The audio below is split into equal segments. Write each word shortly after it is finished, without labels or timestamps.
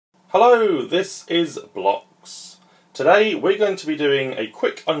Hello, this is Blocks. Today we're going to be doing a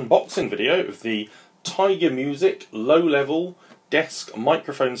quick unboxing video of the Tiger Music low-level desk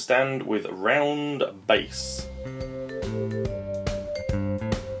microphone stand with round base.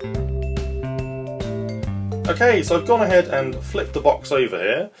 Okay, so I've gone ahead and flipped the box over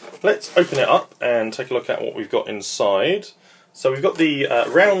here. Let's open it up and take a look at what we've got inside. So we've got the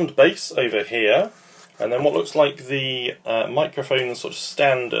round base over here, and then what looks like the microphone sort of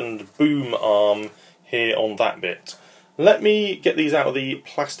stand and boom arm here on that bit. Let me get these out of the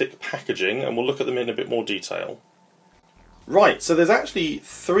plastic packaging and we'll look at them in a bit more detail. Right, so there's actually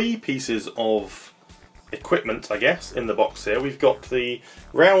three pieces of equipment, I guess, in the box here. We've got the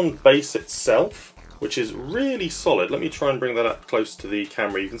round base itself, which is really solid. Let me try and bring that up close to the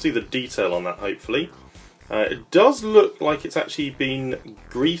camera. You can see the detail on that, hopefully. It does look like it's actually been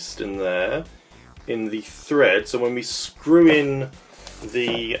greased in there in the thread, so when we screw in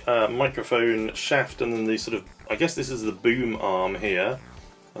the microphone shaft and then the sort of, I guess this is the boom arm here,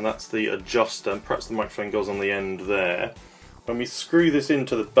 and that's the adjuster, and perhaps the microphone goes on the end there. When we screw this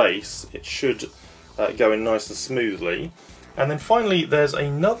into the base, it should go in nice and smoothly. And then finally there's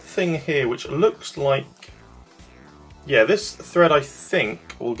another thing here which looks like, yeah, this thread I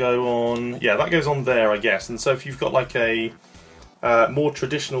think will go on, yeah, that goes on there I guess, and so if you've got like a more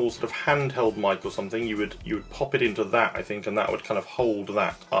traditional sort of handheld mic or something, you would pop it into that, I think, and that would kind of hold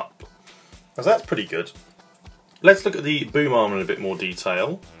that up. So that's pretty good. Let's look at the boom arm in a bit more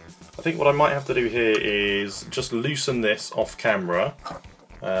detail. I think what I might have to do here is just loosen this off camera.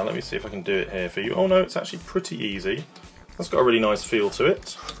 Let me see if I can do it here for you. Oh no, it's actually pretty easy. That's got a really nice feel to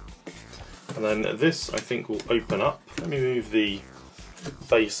it. And then this, I think, will open up. Let me move the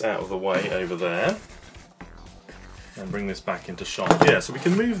base out of the way over there and bring this back into shot. Yeah, so we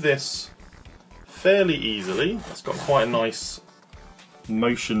can move this fairly easily. It's got quite a nice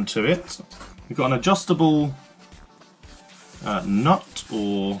motion to it. We've got an adjustable nut,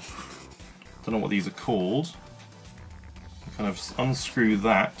 or I don't know what these are called. You kind of unscrew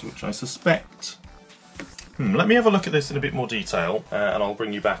that, which I suspect... let me have a look at this in a bit more detail and I'll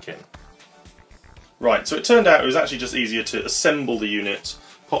bring you back in. Right, so it turned out it was actually just easier to assemble the unit,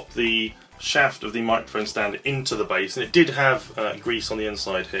 pop the shaft of the microphone stand into the base, and it did have grease on the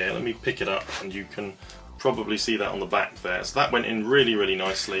inside here. Let me pick it up and you can probably see that on the back there. So that went in really, really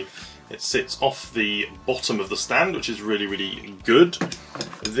nicely. It sits off the bottom of the stand, which is really, really good.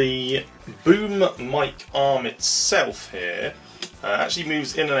 The boom mic arm itself here actually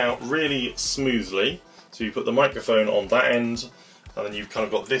moves in and out really smoothly. So you put the microphone on that end, and then you've kind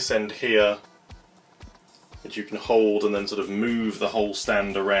of got this end here that you can hold and then sort of move the whole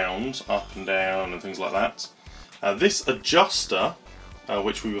stand around, up and down and things like that. This adjuster,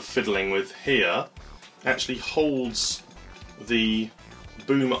 which we were fiddling with here, actually holds the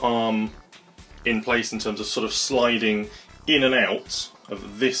boom arm in place in terms of sort of sliding in and out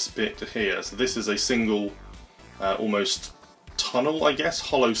of this bit here. So this is a single, almost tunnel, I guess,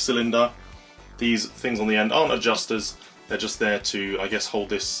 hollow cylinder. These things on the end aren't adjusters, they're just there to, I guess, hold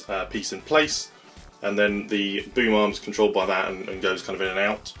this piece in place. And then the boom arm's controlled by that and goes kind of in and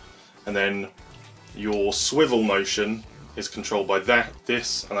out. And then your swivel motion is controlled by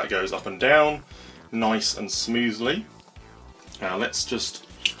this, and that goes up and down nice and smoothly. Now let's just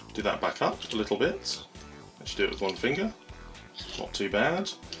do that back up a little bit. Let's do it with one finger, not too bad.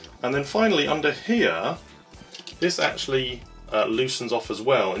 And then finally under here, this actually loosens off as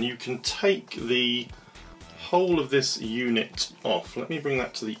well, and you can take the whole of this unit off. Let me bring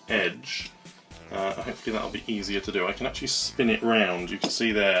that to the edge. Hopefully that'll be easier to do. I can actually spin it round. You can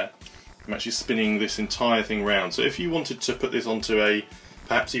see there, I'm actually spinning this entire thing round. So if you wanted to put this onto a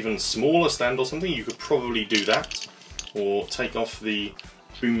perhaps even smaller stand or something, you could probably do that, or take off the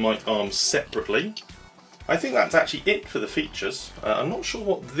boom mic arm separately. I think that's actually it for the features. I'm not sure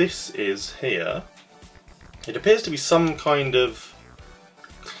what this is here. It appears to be some kind of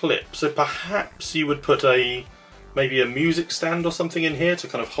clip, so perhaps you would put maybe a music stand or something in here to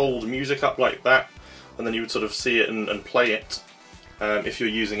kind of hold music up like that, and then you would sort of see it and play it if you're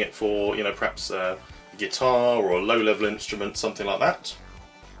using it for, you know, perhaps a guitar or a low-level instrument, something like that.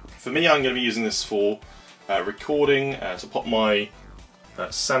 For me, I'm going to be using this for recording, to pop my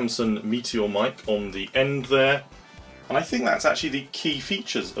Samsung Meteor mic on the end there, and I think that's actually the key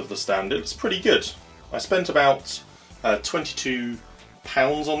features of the stand. It's pretty good. I spent about £22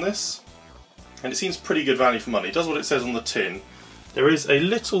 on this, and it seems pretty good value for money. It does what it says on the tin. There is a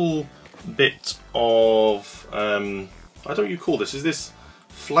little bit of, I don't know what you call this. Is this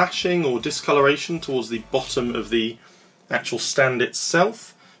flashing or discoloration towards the bottom of the actual stand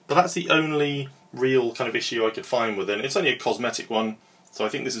itself? But that's the only real kind of issue I could find with it. It's only a cosmetic one. So I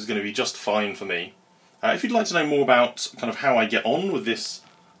think this is going to be just fine for me. If you'd like to know more about kind of how I get on with this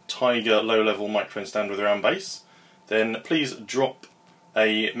Tiger low-level microphone stand with a round base, then please drop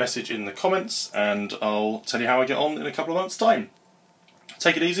a message in the comments and I'll tell you how I get on in a couple of months' time.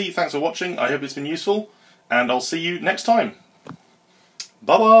 Take it easy, thanks for watching, I hope it's been useful, and I'll see you next time.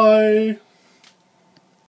 Bye bye!